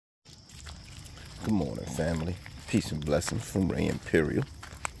Good morning, family. Peace and blessings from Ray Imperial,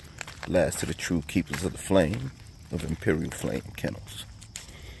 last of the true keepers of the flame of Imperial Flame Kennels.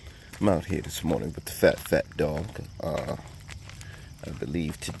 I'm out here this morning with the fat dog. I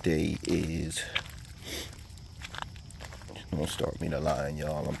believe today is, don't start me to lying,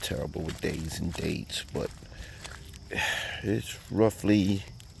 y'all. I'm terrible with days and dates, but it's roughly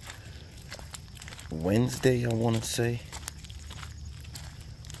Wednesday, I want to say.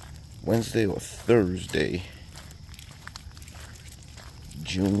 Wednesday or Thursday,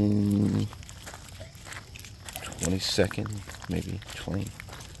 June 22nd, maybe 20,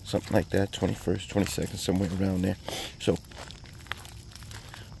 something like that, 21st, 22nd, somewhere around there. So,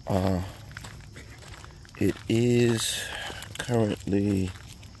 it is currently,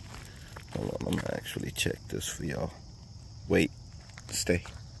 hold on, I'm gonna actually check this for y'all. Wait, stay.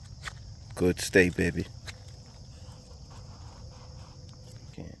 Good, stay, baby.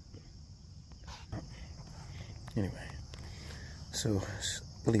 Anyway, so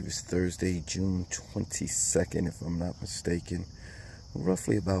I believe it's Thursday, June 22nd, if I'm not mistaken.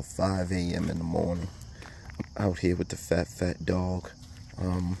 Roughly about 5 a.m. in the morning. I'm out here with the fat dog.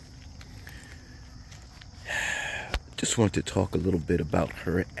 Just wanted to talk a little bit about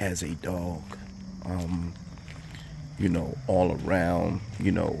her as a dog. You know, all around,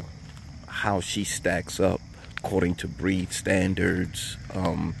 you know, how she stacks up according to breed standards,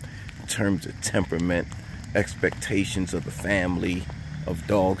 in terms of temperament, expectations of the family, of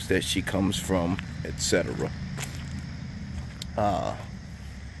dogs that she comes from, etc.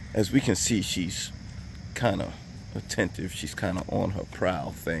 As we can see, she's kind of attentive. She's kind of on her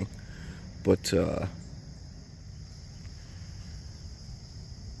prowl thing, but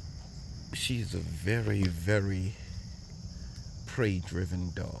she's a very, very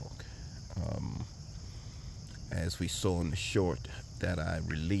prey-driven dog. As we saw in the short that I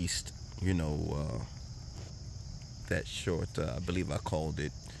released, you know, that short, I believe I called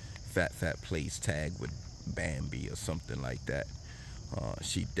it Fat Plays Tag with Bambi or something like that.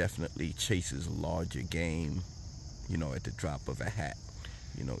 She definitely chases larger game, you know, at the drop of a hat.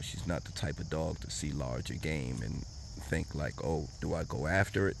 You know, she's not the type of dog to see larger game and think like, oh, do I go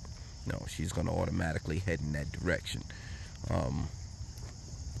after it? No, she's going to automatically head in that direction.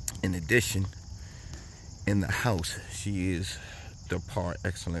 In addition, in the house, she is the par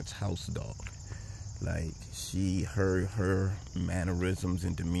excellence house dog. Like, her mannerisms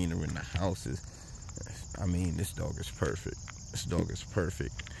and demeanor in the house is, I mean, this dog is perfect. This dog is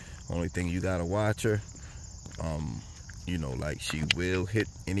perfect. Only thing you gotta watch her, you know, like, she will hit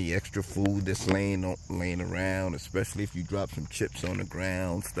any extra food that's laying around, especially if you drop some chips on the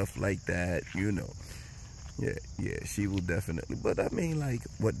ground, stuff like that, you know. Yeah, she will definitely. But I mean, like,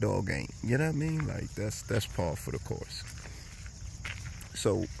 what dog ain't? You know what I mean? Like, that's par for the course.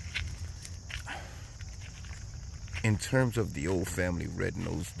 So, in terms of the old family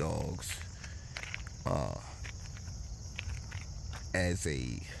red-nosed dogs, as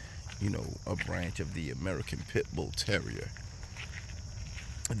a, you know, a branch of the American Pit Bull Terrier,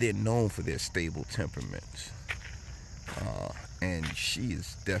 they're known for their stable temperaments. And she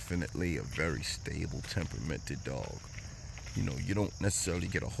is definitely a very stable temperamented dog. You know, you don't necessarily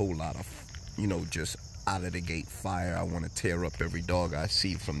get a whole lot of, you know, just out of the gate fire. I want to tear up every dog I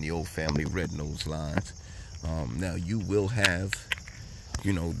see from the old family red-nosed lines. Now you will have,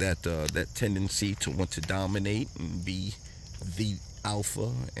 you know, that tendency to want to dominate and be the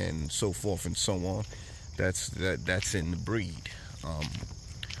alpha and so forth and so on. That's in the breed.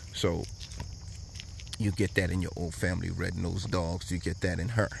 So you get that in your old family red-nosed dogs. You get that in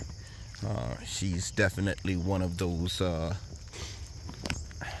her. She's definitely one of those. I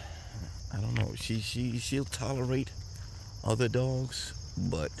don't know. She'll tolerate other dogs,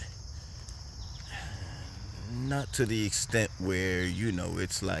 but not to the extent where, you know,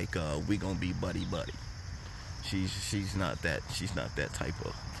 it's like we gonna be buddy. She's not that. She's not that type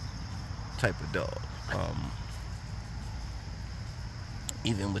of dog.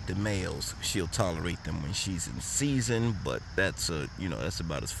 Even with the males, she'll tolerate them when she's in season, but that's you know, that's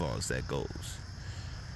about as far as that goes.